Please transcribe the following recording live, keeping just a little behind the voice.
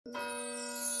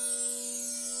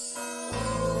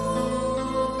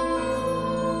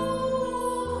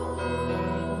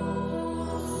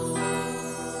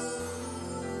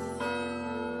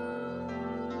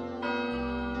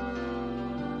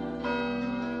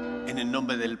En el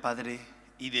nombre del Padre,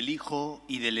 y del Hijo,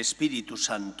 y del Espíritu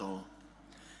Santo.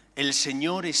 El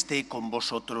Señor esté con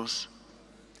vosotros.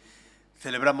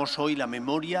 Celebramos hoy la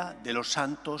memoria de los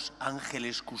santos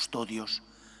ángeles custodios,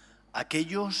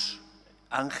 aquellos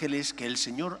ángeles que el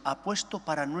Señor ha puesto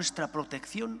para nuestra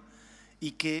protección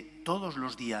y que todos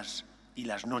los días y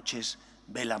las noches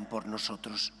velan por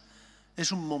nosotros.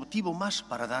 Es un motivo más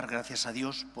para dar gracias a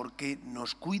Dios porque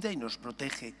nos cuida y nos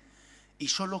protege y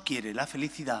solo quiere la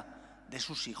felicidad de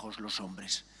sus hijos los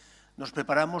hombres. Nos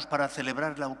preparamos para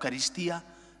celebrar la Eucaristía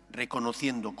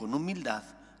reconociendo con humildad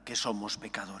que somos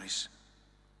pecadores.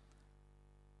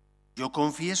 Yo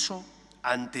confieso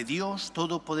ante Dios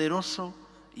Todopoderoso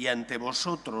y ante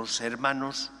vosotros,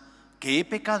 hermanos, que he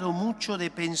pecado mucho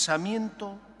de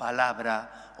pensamiento,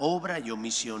 palabra, obra y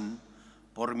omisión,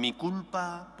 por mi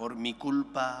culpa, por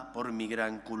mi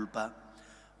gran culpa.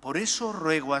 Por eso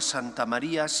ruego a Santa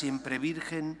María, siempre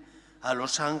Virgen, a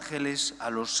los ángeles, a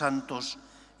los santos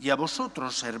y a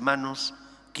vosotros, hermanos,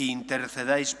 que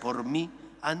intercedáis por mí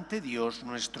ante Dios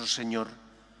nuestro Señor.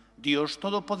 Dios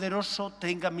Todopoderoso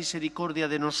tenga misericordia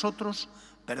de nosotros,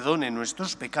 perdone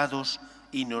nuestros pecados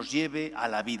y nos lleve a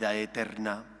la vida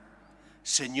eterna.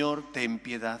 Señor, ten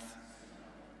piedad.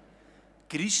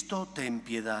 Cristo, ten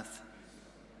piedad.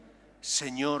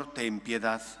 Señor, ten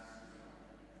piedad.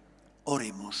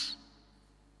 Oremos.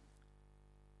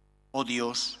 Oh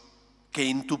Dios, que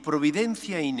en tu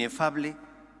providencia inefable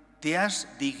te has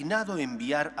dignado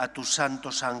enviar a tus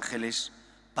santos ángeles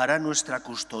para nuestra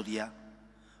custodia,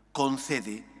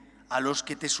 concede a los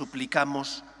que te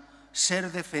suplicamos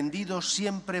ser defendidos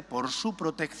siempre por su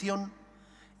protección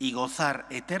y gozar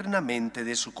eternamente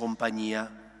de su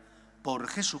compañía. Por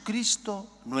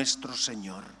Jesucristo nuestro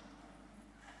Señor.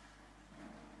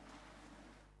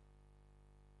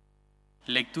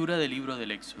 Lectura del libro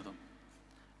del Éxodo.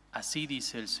 Así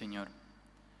dice el Señor: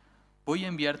 voy a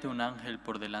enviarte un ángel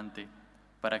por delante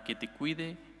para que te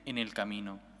cuide en el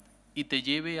camino y te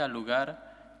lleve al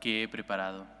lugar que he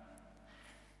preparado.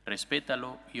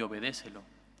 Respétalo y obedécelo.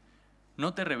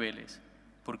 No te rebeles,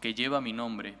 porque lleva mi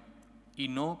nombre y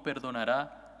no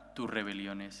perdonará tus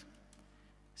rebeliones.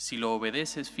 Si lo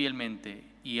obedeces fielmente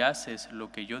y haces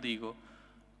lo que yo digo,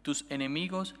 tus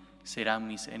enemigos serán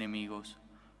mis enemigos,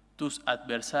 tus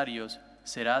adversarios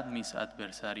serán mis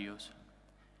adversarios.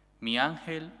 Mi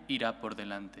ángel irá por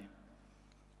delante.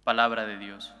 Palabra de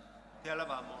Dios. Te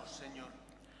alabamos, Señor.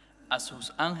 A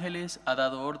sus ángeles ha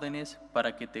dado órdenes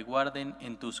para que te guarden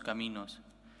en tus caminos.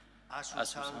 A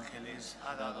sus ángeles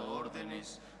ha dado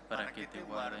órdenes para que te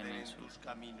guarden en tus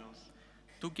caminos.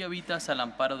 Tú que habitas al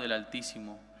amparo del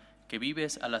Altísimo, que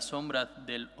vives a la sombra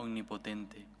del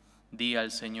Omnipotente, di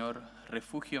al Señor,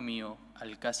 refugio mío,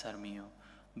 alcázar mío,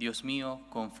 Dios mío,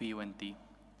 confío en ti.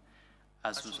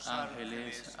 A sus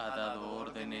ángeles ha dado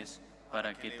órdenes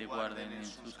para que te guarden en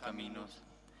sus caminos.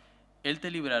 Él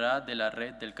te librará de la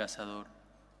red del cazador,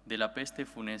 de la peste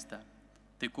funesta.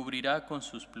 Te cubrirá con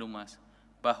sus plumas,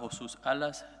 bajo sus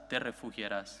alas te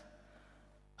refugiarás.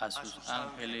 A sus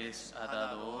ángeles ha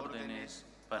dado órdenes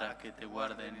para que te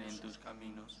guarden en tus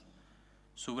caminos.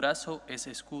 Su brazo es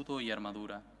escudo y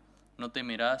armadura. No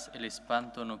temerás el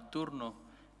espanto nocturno,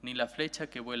 ni la flecha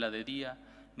que vuela de día,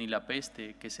 ni la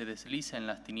peste que se desliza en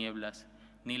las tinieblas,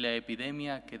 ni la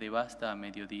epidemia que devasta a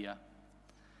mediodía.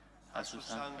 A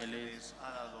sus ángeles ha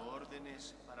dado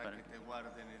órdenes para que te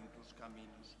guarden en tus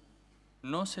caminos.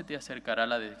 No se te acercará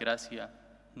la desgracia,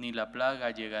 ni la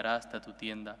plaga llegará hasta tu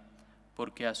tienda,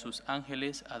 porque a sus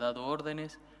ángeles ha dado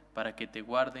órdenes para que te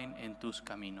guarden en tus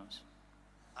caminos.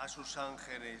 A sus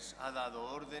ángeles ha dado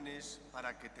órdenes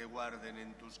para que te guarden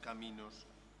en tus caminos.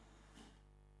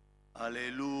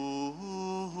 Aleluya,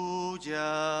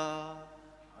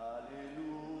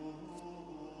 aleluya,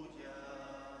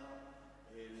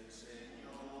 el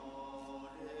Señor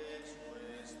es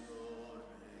nuestro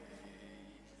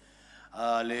Rey.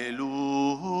 Aleluya,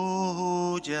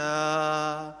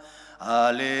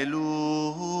 aleluya,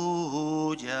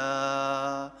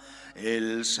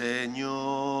 el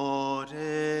Señor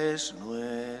es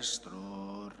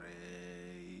nuestro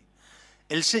Rey.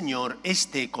 El Señor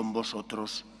esté con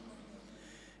vosotros.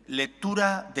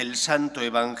 Lectura del Santo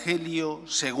Evangelio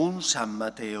según San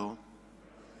Mateo.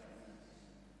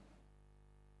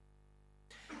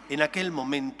 En aquel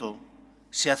momento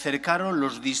se acercaron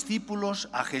los discípulos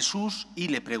a Jesús y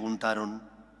le preguntaron: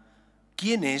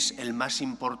 ¿quién es el más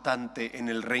importante en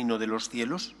el reino de los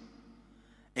cielos?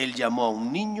 Él llamó a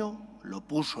un niño, lo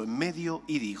puso en medio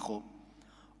y dijo: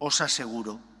 os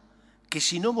aseguro que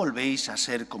si no volvéis a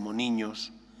ser como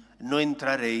niños, no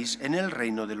entraréis en el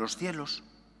reino de los cielos.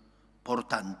 Por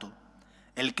tanto,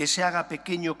 el que se haga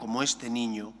pequeño como este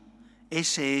niño,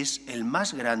 ese es el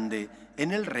más grande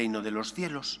en el reino de los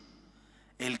cielos.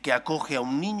 El que acoge a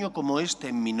un niño como este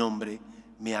en mi nombre,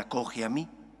 me acoge a mí.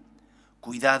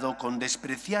 Cuidado con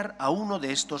despreciar a uno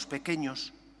de estos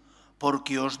pequeños,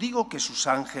 porque os digo que sus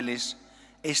ángeles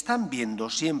están viendo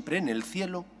siempre en el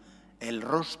cielo el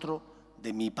rostro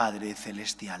de mi Padre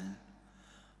Celestial.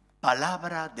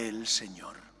 Palabra del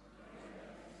Señor.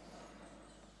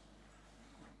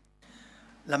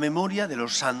 La memoria de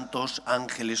los santos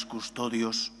ángeles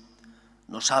custodios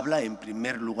nos habla, en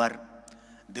primer lugar,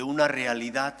 de una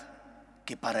realidad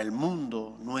que para el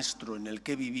mundo nuestro en el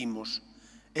que vivimos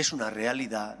es una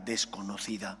realidad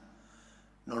desconocida.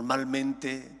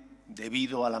 Normalmente,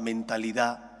 debido a la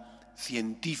mentalidad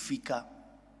científica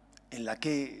en la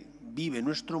que vive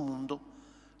nuestro mundo,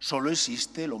 solo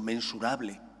existe lo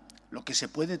mensurable, lo que se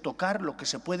puede tocar, lo que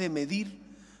se puede medir,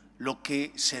 lo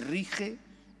que se rige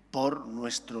por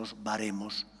nuestros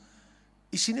baremos.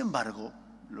 Y sin embargo,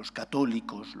 los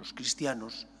católicos, los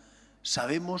cristianos,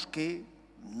 sabemos que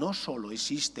no solo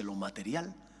existe lo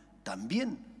material,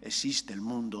 también existe el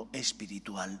mundo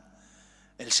espiritual.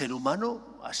 El ser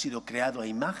humano ha sido creado a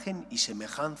imagen y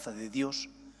semejanza de Dios,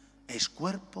 es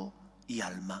cuerpo y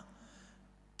alma.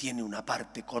 Tiene una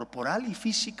parte corporal y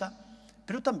física,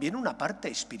 pero también una parte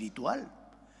espiritual.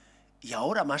 Y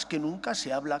ahora más que nunca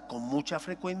se habla con mucha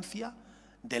frecuencia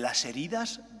de las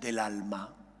heridas del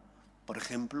alma. Por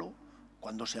ejemplo,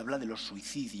 cuando se habla de los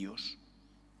suicidios.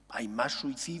 Hay más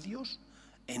suicidios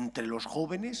entre los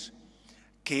jóvenes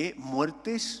que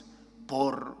muertes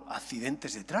por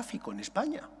accidentes de tráfico en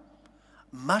España.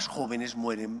 Más jóvenes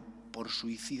mueren por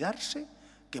suicidarse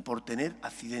que por tener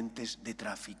accidentes de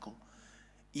tráfico.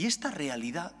 Y esta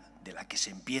realidad de la que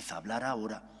se empieza a hablar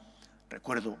ahora,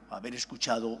 recuerdo haber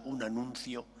escuchado un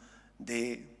anuncio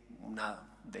de una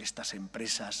de estas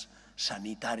empresas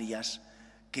sanitarias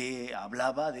que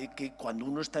hablaba de que cuando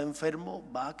uno está enfermo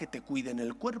va a que te cuiden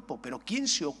el cuerpo, pero ¿quién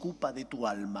se ocupa de tu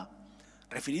alma?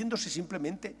 Refiriéndose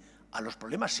simplemente a los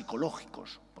problemas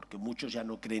psicológicos, porque muchos ya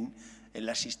no creen en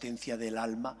la existencia del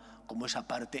alma como esa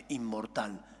parte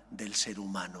inmortal del ser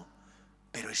humano.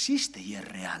 Pero existe y es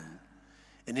real.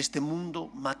 En este mundo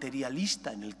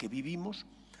materialista en el que vivimos,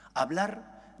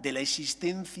 hablar de la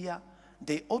existencia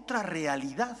de otra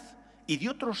realidad y de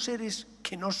otros seres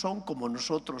que no son como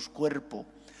nosotros cuerpo,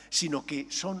 sino que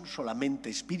son solamente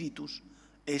espíritus,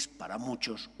 es para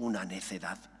muchos una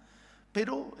necedad.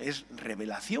 Pero es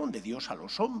revelación de Dios a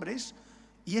los hombres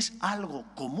y es algo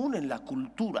común en la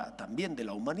cultura también de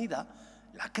la humanidad,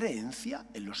 la creencia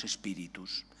en los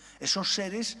espíritus. Esos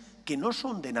seres que no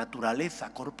son de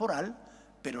naturaleza corporal,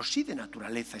 pero sí de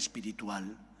naturaleza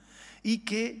espiritual, y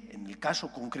que, en el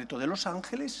caso concreto de los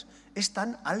ángeles,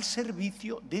 están al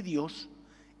servicio de Dios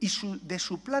y de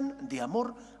su plan de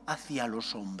amor hacia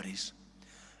los hombres.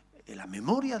 La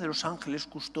memoria de los ángeles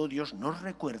custodios nos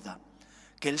recuerda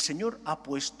que el Señor ha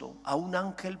puesto a un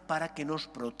ángel para que nos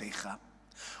proteja.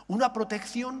 Una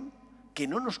protección que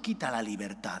no nos quita la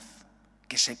libertad,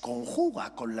 que se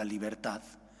conjuga con la libertad.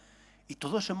 Y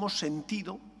todos hemos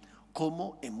sentido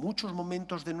cómo en muchos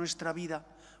momentos de nuestra vida,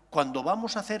 cuando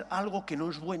vamos a hacer algo que no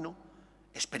es bueno,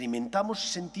 experimentamos y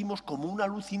sentimos como una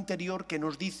luz interior que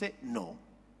nos dice no,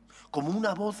 como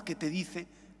una voz que te dice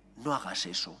no hagas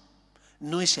eso,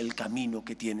 no es el camino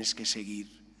que tienes que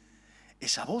seguir.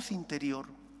 Esa voz interior,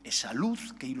 esa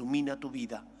luz que ilumina tu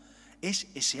vida, es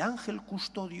ese ángel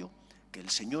custodio que el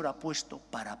Señor ha puesto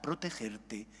para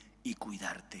protegerte y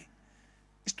cuidarte.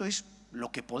 Esto es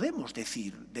lo que podemos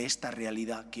decir de esta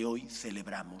realidad que hoy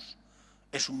celebramos.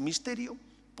 Es un misterio,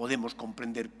 podemos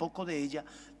comprender poco de ella,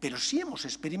 pero sí hemos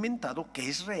experimentado que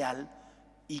es real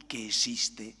y que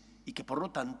existe y que por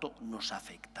lo tanto nos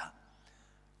afecta.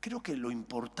 Creo que lo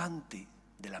importante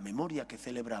de la memoria que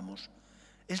celebramos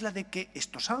es la de que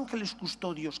estos ángeles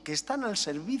custodios que están al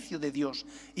servicio de Dios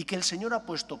y que el Señor ha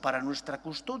puesto para nuestra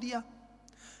custodia,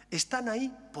 están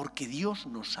ahí porque Dios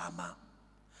nos ama.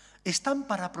 Están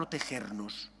para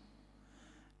protegernos.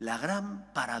 La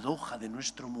gran paradoja de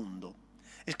nuestro mundo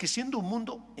es que siendo un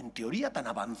mundo en teoría tan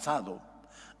avanzado,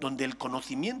 donde el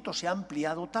conocimiento se ha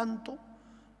ampliado tanto,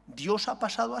 Dios ha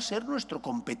pasado a ser nuestro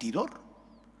competidor,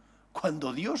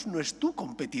 cuando Dios no es tu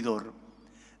competidor.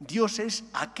 Dios es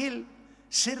aquel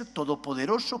ser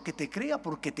todopoderoso que te crea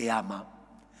porque te ama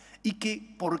y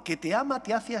que porque te ama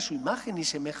te hace a su imagen y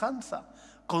semejanza,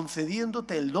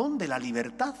 concediéndote el don de la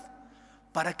libertad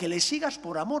para que le sigas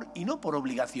por amor y no por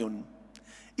obligación.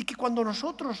 Y que cuando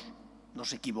nosotros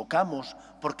nos equivocamos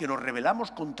porque nos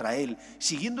rebelamos contra Él,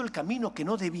 siguiendo el camino que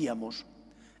no debíamos,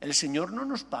 el Señor no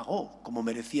nos pagó como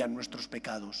merecían nuestros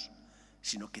pecados,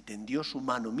 sino que tendió su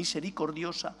mano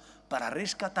misericordiosa para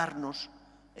rescatarnos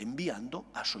enviando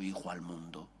a su Hijo al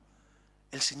mundo.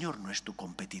 El Señor no es tu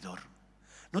competidor.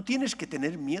 No tienes que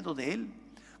tener miedo de Él,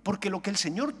 porque lo que el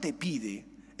Señor te pide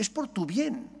es por tu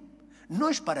bien, no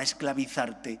es para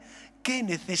esclavizarte. ¿Qué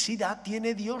necesidad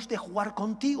tiene Dios de jugar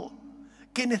contigo?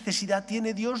 ¿Qué necesidad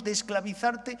tiene Dios de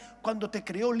esclavizarte cuando te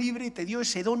creó libre y te dio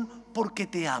ese don porque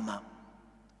te ama?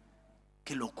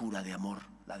 Qué locura de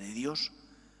amor la de Dios,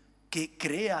 que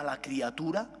crea a la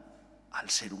criatura, al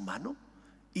ser humano,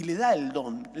 y le da el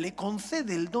don, le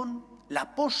concede el don,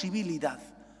 la posibilidad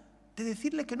de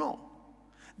decirle que no,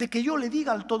 de que yo le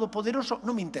diga al Todopoderoso,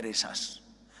 no me interesas,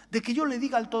 de que yo le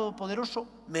diga al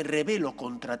Todopoderoso, me rebelo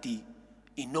contra ti,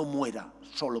 y no muera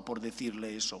solo por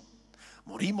decirle eso.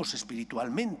 Morimos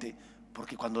espiritualmente,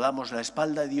 porque cuando damos la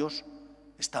espalda a Dios,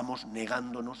 estamos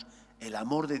negándonos el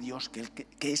amor de Dios, que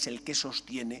es el que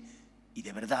sostiene y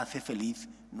de verdad hace feliz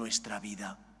nuestra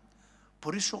vida.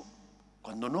 Por eso,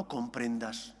 cuando no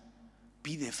comprendas,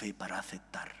 pide fe para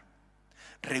aceptar.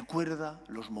 Recuerda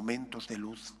los momentos de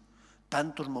luz,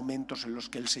 tantos momentos en los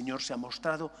que el Señor se ha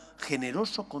mostrado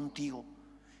generoso contigo,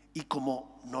 y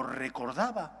como nos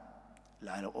recordaba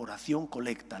la oración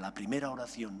colecta, la primera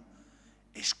oración,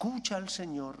 escucha al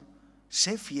Señor,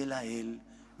 sé fiel a Él,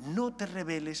 no te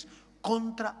rebeles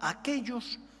contra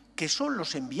aquellos que son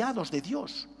los enviados de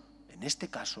Dios, en este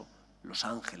caso, los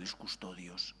ángeles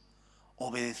custodios.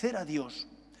 Obedecer a Dios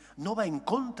no va en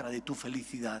contra de tu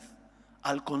felicidad,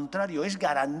 al contrario, es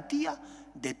garantía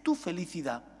de tu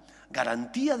felicidad,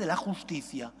 garantía de la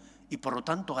justicia y por lo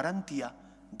tanto garantía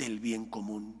del bien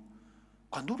común.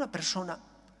 Cuando una persona,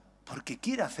 porque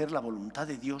quiere hacer la voluntad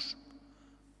de Dios,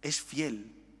 es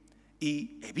fiel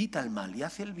y evita el mal y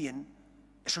hace el bien,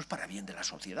 eso es para bien de la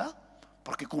sociedad,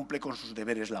 porque cumple con sus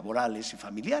deberes laborales y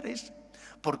familiares,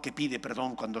 porque pide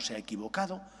perdón cuando se ha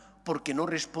equivocado, porque no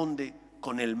responde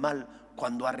con el mal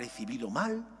cuando ha recibido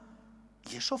mal,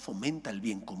 y eso fomenta el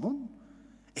bien común.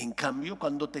 En cambio,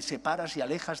 cuando te separas y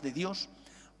alejas de Dios,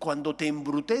 cuando te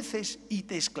embruteces y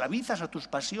te esclavizas a tus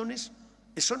pasiones,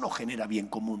 eso no genera bien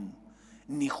común,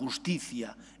 ni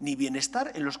justicia, ni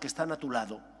bienestar en los que están a tu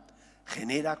lado.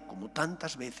 Genera, como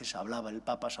tantas veces hablaba el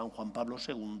Papa San Juan Pablo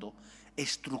II,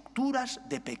 estructuras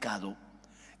de pecado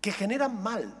que generan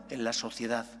mal en la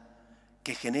sociedad,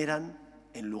 que generan,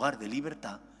 en lugar de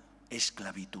libertad,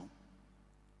 esclavitud.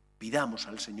 Pidamos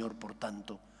al Señor, por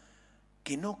tanto,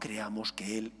 que no creamos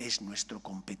que Él es nuestro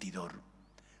competidor.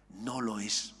 No lo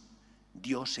es.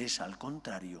 Dios es, al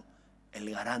contrario,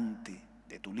 el garante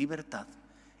de tu libertad,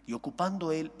 y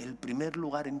ocupando Él el primer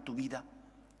lugar en tu vida,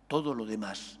 todo lo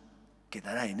demás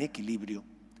quedará en equilibrio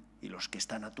y los que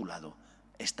están a tu lado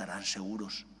estarán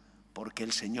seguros, porque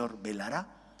el Señor velará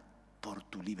por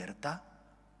tu libertad,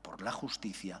 por la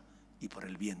justicia y por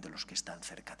el bien de los que están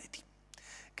cerca de ti.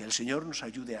 Que el Señor nos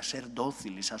ayude a ser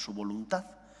dóciles a su voluntad,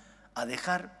 a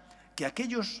dejar que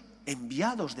aquellos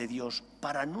enviados de Dios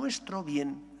para nuestro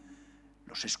bien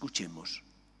los escuchemos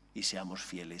y seamos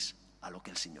fieles a lo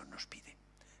que el Señor nos pide.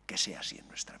 Que sea así en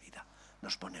nuestra vida.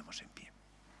 Nos ponemos en pie.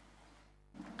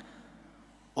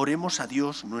 Oremos a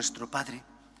Dios nuestro Padre,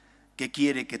 que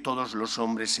quiere que todos los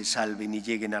hombres se salven y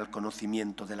lleguen al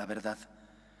conocimiento de la verdad.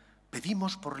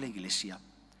 Pedimos por la Iglesia,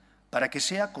 para que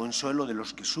sea consuelo de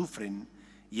los que sufren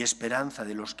y esperanza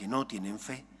de los que no tienen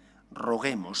fe,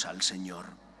 roguemos al Señor.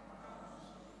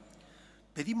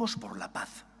 Pedimos por la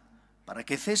paz, para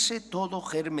que cese todo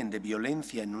germen de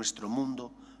violencia en nuestro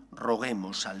mundo,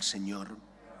 roguemos al Señor.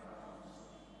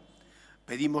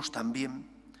 Pedimos también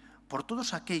por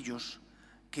todos aquellos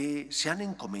que se han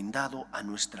encomendado a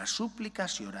nuestras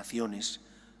súplicas y oraciones,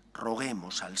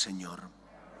 roguemos al Señor.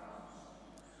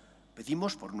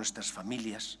 Pedimos por nuestras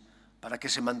familias, para que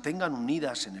se mantengan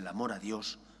unidas en el amor a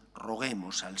Dios,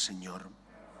 roguemos al Señor.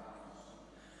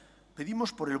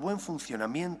 Pedimos por el buen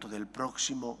funcionamiento del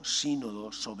próximo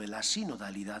sínodo sobre la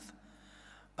sinodalidad,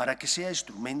 para que sea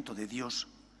instrumento de Dios,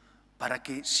 para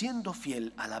que, siendo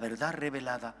fiel a la verdad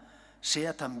revelada,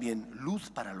 sea también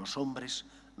luz para los hombres,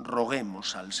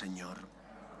 roguemos al Señor.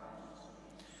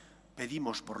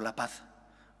 Pedimos por la paz,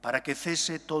 para que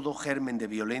cese todo germen de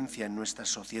violencia en nuestra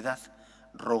sociedad,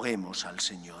 roguemos al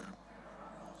Señor.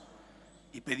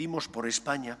 Y pedimos por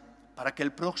España, para que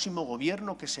el próximo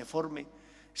gobierno que se forme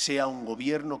sea un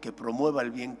gobierno que promueva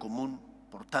el bien común,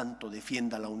 por tanto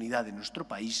defienda la unidad de nuestro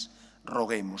país,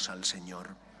 roguemos al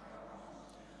Señor.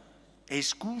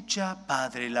 Escucha,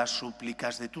 Padre, las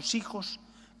súplicas de tus hijos,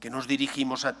 que nos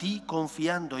dirigimos a ti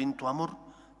confiando en tu amor.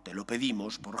 Te lo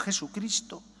pedimos por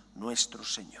Jesucristo, nuestro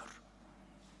Señor.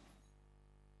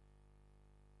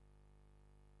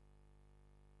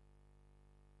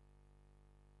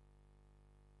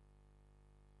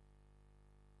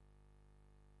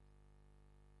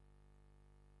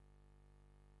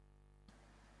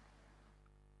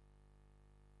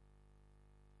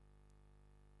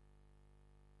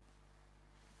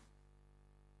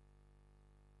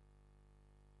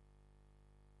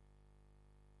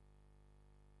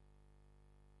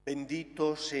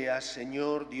 Bendito seas,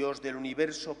 Señor, Dios del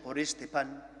universo, por este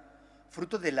pan,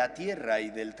 fruto de la tierra y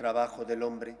del trabajo del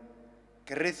hombre,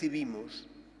 que recibimos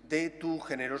de tu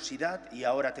generosidad y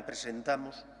ahora te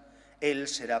presentamos. Él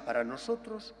será para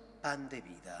nosotros pan de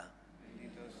vida.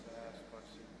 Bendito seas por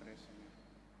siempre, Señor.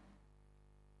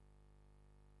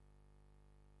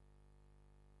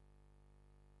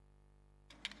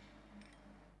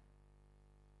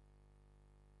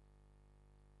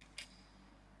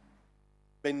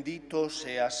 Bendito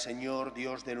seas, Señor,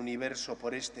 Dios del universo,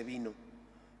 por este vino,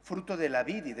 fruto de la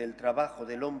vid y del trabajo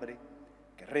del hombre,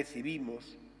 que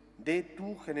recibimos de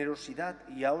tu generosidad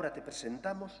y ahora te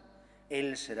presentamos.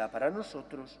 Él será para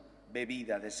nosotros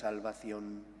bebida de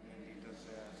salvación. Bendito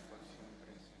seas por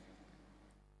siempre, Señor.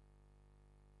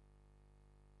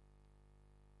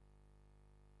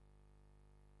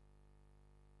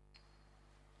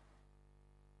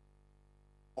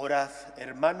 Orad,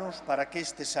 hermanos, para que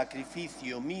este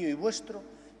sacrificio mío y vuestro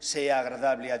sea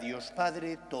agradable a Dios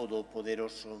Padre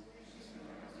Todopoderoso.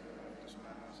 Tus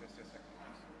manos este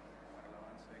sacrificio, para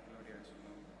alabanza y gloria de su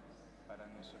nombre, para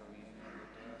nuestro bien y de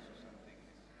toda su santa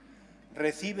Iglesia.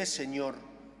 Recibe, Señor,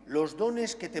 los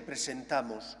dones que te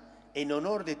presentamos en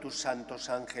honor de tus santos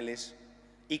ángeles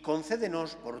y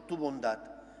concédenos por tu bondad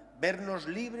vernos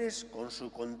libres con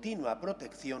su continua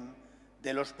protección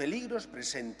de los peligros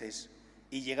presentes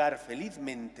y llegar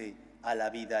felizmente a la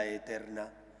vida eterna.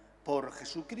 Por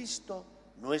Jesucristo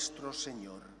nuestro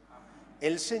Señor.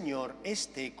 El Señor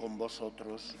esté con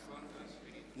vosotros.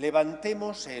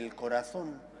 Levantemos el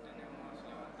corazón.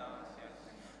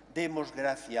 Demos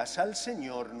gracias al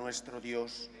Señor nuestro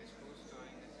Dios.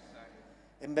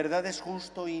 En verdad es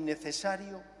justo y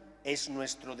necesario, es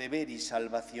nuestro deber y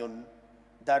salvación,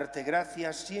 darte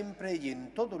gracias siempre y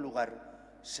en todo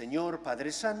lugar, Señor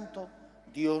Padre Santo,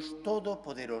 Dios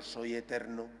Todopoderoso y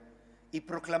Eterno, y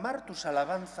proclamar tus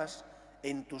alabanzas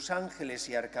en tus ángeles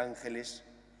y arcángeles,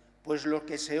 pues lo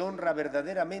que se honra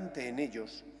verdaderamente en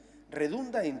ellos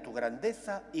redunda en tu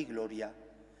grandeza y gloria.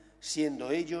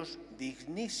 Siendo ellos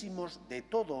dignísimos de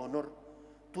todo honor,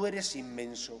 tú eres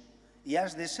inmenso y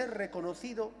has de ser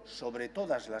reconocido sobre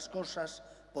todas las cosas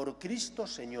por Cristo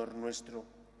Señor nuestro.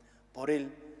 Por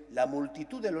él, la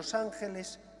multitud de los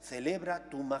ángeles celebra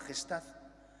tu majestad.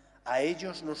 A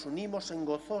ellos nos unimos en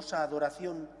gozosa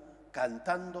adoración,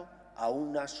 cantando a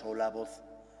una sola voz.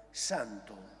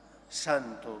 Santo,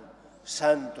 santo,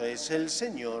 santo es el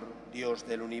Señor, Dios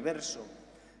del universo.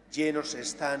 Llenos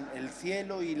están el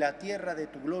cielo y la tierra de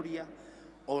tu gloria.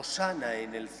 Hosana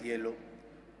en el cielo.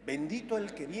 Bendito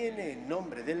el que viene en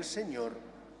nombre del Señor.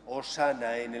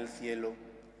 Hosana en el cielo.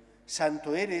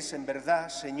 Santo eres en verdad,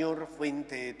 Señor,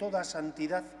 fuente de toda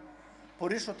santidad.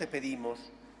 Por eso te pedimos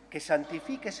que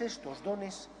santifiques estos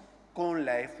dones con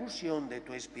la efusión de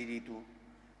tu Espíritu,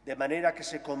 de manera que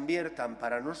se conviertan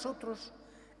para nosotros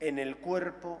en el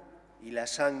cuerpo y la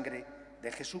sangre de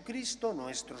Jesucristo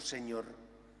nuestro Señor,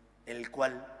 el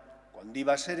cual, cuando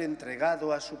iba a ser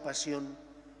entregado a su pasión,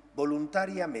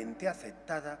 voluntariamente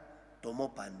aceptada,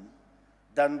 tomó pan.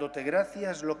 Dándote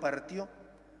gracias, lo partió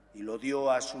y lo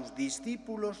dio a sus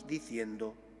discípulos,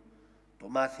 diciendo: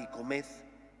 Tomad y comed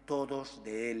todos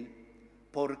de él,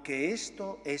 porque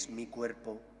esto es mi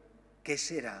cuerpo, que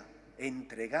será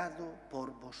entregado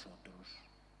por vosotros.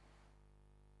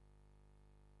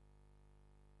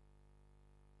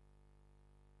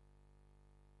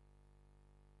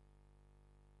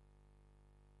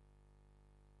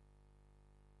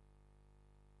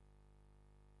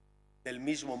 Del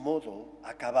mismo modo,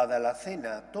 acabada la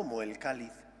cena, tomó el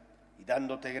cáliz y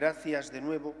dándote gracias de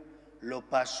nuevo, lo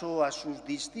pasó a sus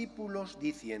discípulos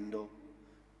diciendo: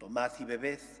 Tomad y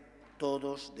bebed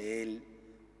todos de él,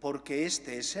 porque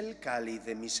este es el cáliz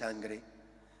de mi sangre,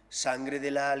 sangre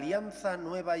de la alianza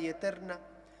nueva y eterna,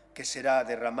 que será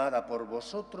derramada por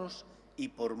vosotros y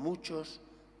por muchos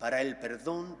para el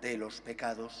perdón de los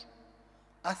pecados.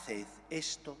 Haced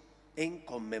esto en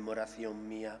conmemoración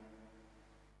mía.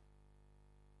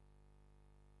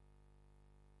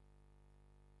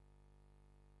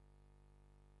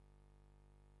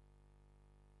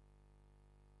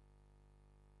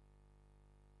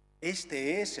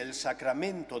 Este es el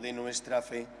sacramento de nuestra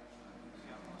fe.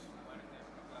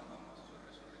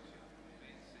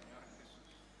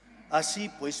 Así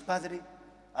pues, Padre,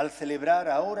 al celebrar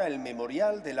ahora el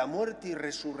memorial de la muerte y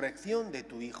resurrección de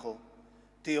tu Hijo,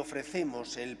 te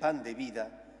ofrecemos el pan de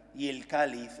vida y el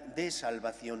cáliz de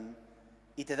salvación,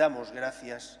 y te damos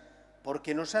gracias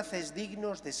porque nos haces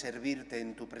dignos de servirte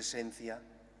en tu presencia.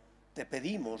 Te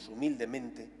pedimos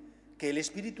humildemente que el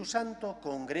Espíritu Santo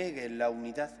congregue en la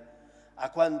unidad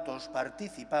a cuantos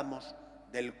participamos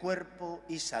del cuerpo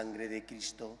y sangre de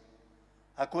Cristo.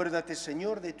 Acuérdate,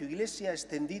 Señor, de tu Iglesia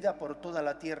extendida por toda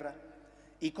la tierra,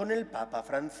 y con el Papa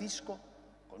Francisco,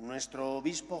 con nuestro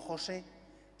obispo José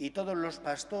y todos los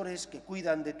pastores que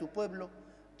cuidan de tu pueblo,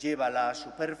 llévala a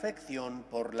su perfección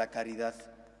por la caridad.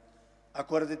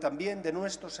 Acuerde también de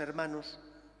nuestros hermanos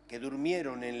que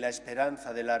durmieron en la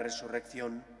esperanza de la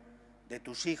resurrección, de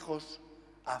tus hijos,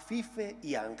 Afife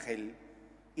y Ángel,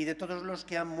 y de todos los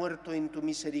que han muerto en tu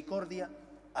misericordia,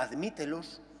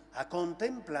 admítelos a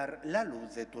contemplar la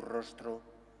luz de tu rostro.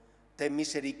 Ten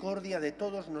misericordia de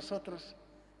todos nosotros,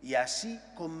 y así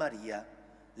con María,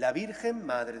 la Virgen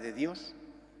Madre de Dios,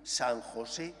 San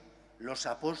José, los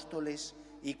apóstoles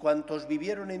y cuantos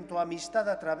vivieron en tu amistad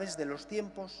a través de los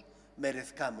tiempos,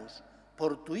 merezcamos,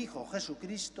 por tu Hijo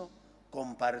Jesucristo,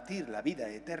 compartir la vida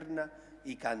eterna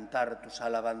y cantar tus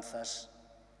alabanzas.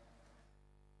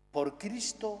 Por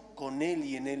Cristo, con Él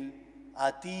y en Él,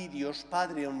 a ti, Dios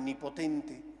Padre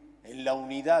omnipotente, en la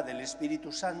unidad del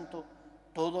Espíritu Santo,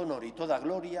 todo honor y toda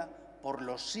gloria por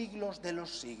los siglos de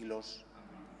los siglos.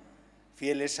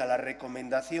 Fieles a la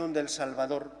recomendación del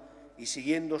Salvador y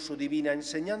siguiendo su divina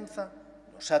enseñanza,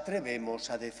 nos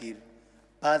atrevemos a decir: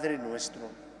 Padre nuestro,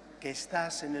 que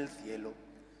estás en el cielo,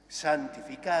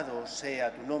 santificado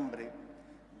sea tu nombre,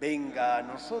 venga a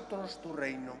nosotros tu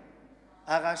reino,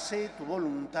 hágase tu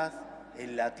voluntad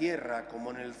en la tierra como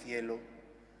en el cielo.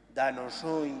 Danos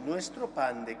hoy nuestro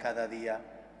pan de cada día.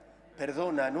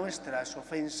 Perdona nuestras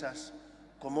ofensas,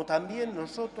 como también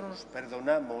nosotros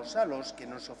perdonamos a los que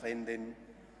nos ofenden.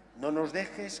 No nos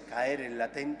dejes caer en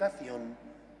la tentación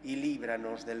y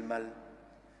líbranos del mal.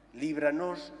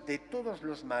 Líbranos de todos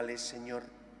los males, Señor,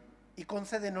 y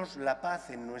concédenos la paz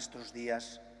en nuestros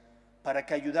días, para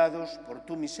que, ayudados por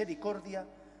tu misericordia,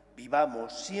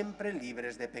 vivamos siempre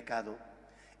libres de pecado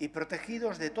y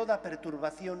protegidos de toda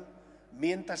perturbación,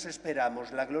 mientras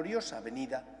esperamos la gloriosa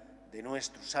venida de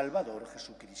nuestro Salvador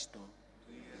Jesucristo.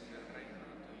 Tuyo es el reino,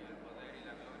 tuyo el poder y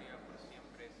la gloria por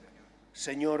siempre, Señor.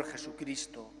 Señor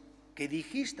Jesucristo, que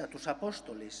dijiste a tus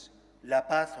apóstoles: la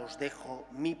paz os dejo,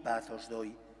 mi paz os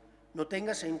doy. No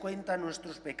tengas en cuenta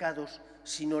nuestros pecados,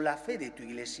 sino la fe de tu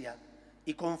Iglesia,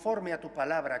 y conforme a tu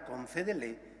palabra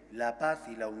concédele la paz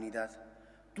y la unidad.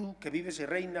 Tú, que vives y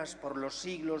reinas por los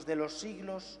siglos de los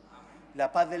siglos,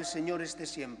 la paz del Señor esté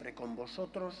siempre con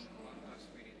vosotros.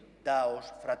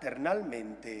 Daos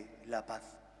fraternalmente la paz.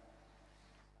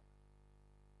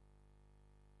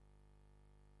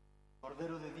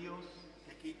 Cordero de Dios,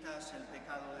 que quitas el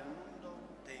pecado del mundo,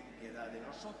 ten piedad de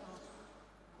nosotros.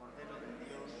 Cordero de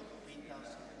Dios, que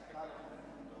quitas el pecado del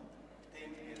mundo,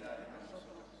 ten piedad de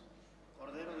nosotros.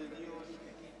 Cordero de Dios,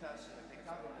 que quitas el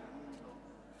pecado del mundo,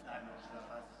 danos la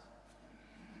paz.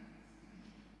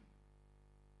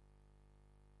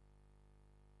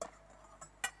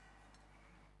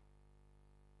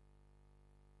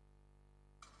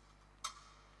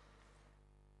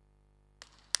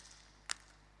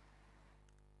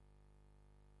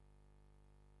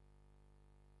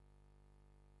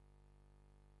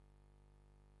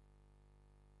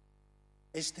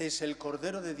 Este es el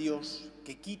Cordero de Dios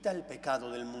que quita el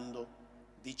pecado del mundo.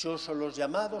 Dichosos los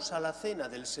llamados a la cena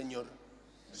del Señor.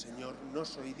 Señor, no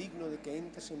soy digno de que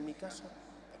entres en mi casa,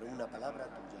 pero una palabra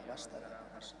tuya bastará.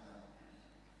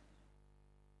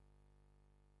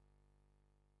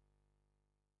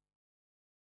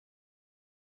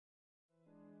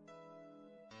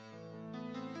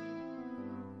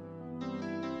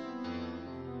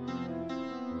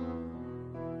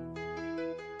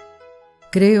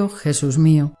 Creo, Jesús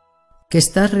mío, que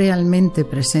estás realmente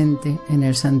presente en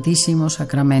el Santísimo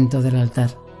Sacramento del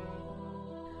altar.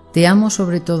 Te amo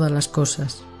sobre todas las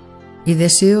cosas y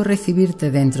deseo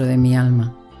recibirte dentro de mi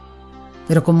alma.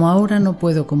 Pero como ahora no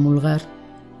puedo comulgar,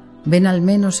 ven al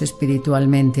menos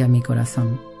espiritualmente a mi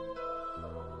corazón.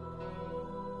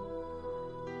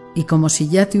 Y como si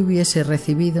ya te hubiese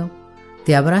recibido,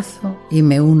 te abrazo y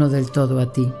me uno del todo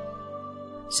a ti.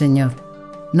 Señor,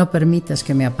 no permitas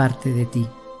que me aparte de ti.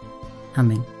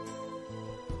 Amén.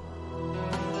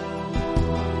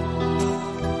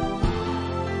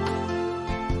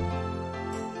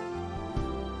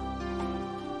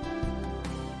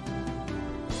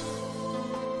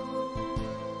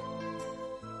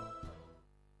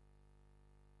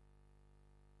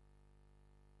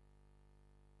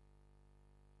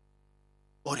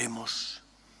 Oremos.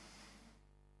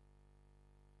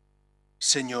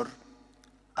 Señor,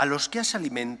 a los que has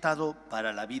alimentado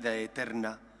para la vida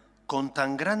eterna con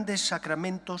tan grandes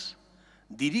sacramentos,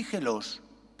 dirígelos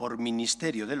por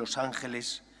ministerio de los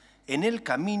ángeles en el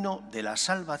camino de la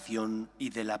salvación y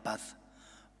de la paz.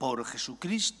 Por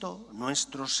Jesucristo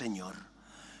nuestro Señor.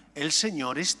 El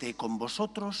Señor esté con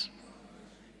vosotros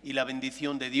y la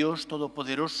bendición de Dios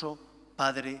Todopoderoso,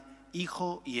 Padre,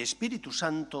 Hijo y Espíritu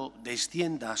Santo,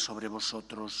 descienda sobre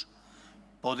vosotros.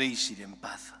 Podéis ir en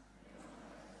paz.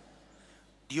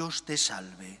 Dios te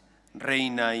salve,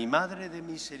 Reina y Madre de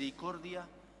misericordia,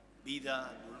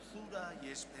 vida, dulzura y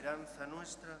esperanza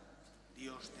nuestra.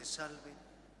 Dios te salve.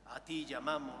 A ti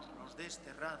llamamos los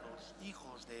desterrados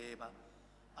hijos de Eva.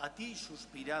 A ti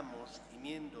suspiramos,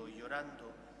 gimiendo y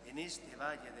llorando en este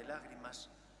valle de lágrimas.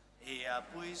 Ea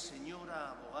pues,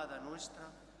 Señora, abogada nuestra,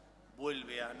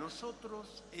 vuelve a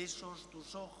nosotros esos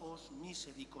tus ojos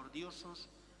misericordiosos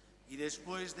y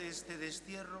después de este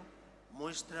destierro,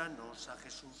 muéstranos a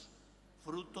Jesús,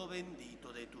 fruto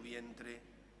bendito de tu vientre.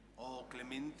 Oh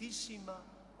clementísima,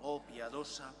 oh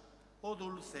piadosa, oh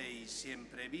dulce y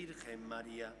siempre Virgen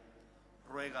María,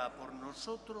 ruega por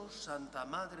nosotros, Santa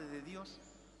Madre de Dios,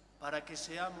 para que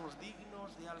seamos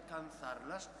dignos de alcanzar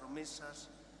las promesas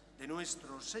de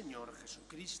nuestro Señor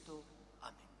Jesucristo.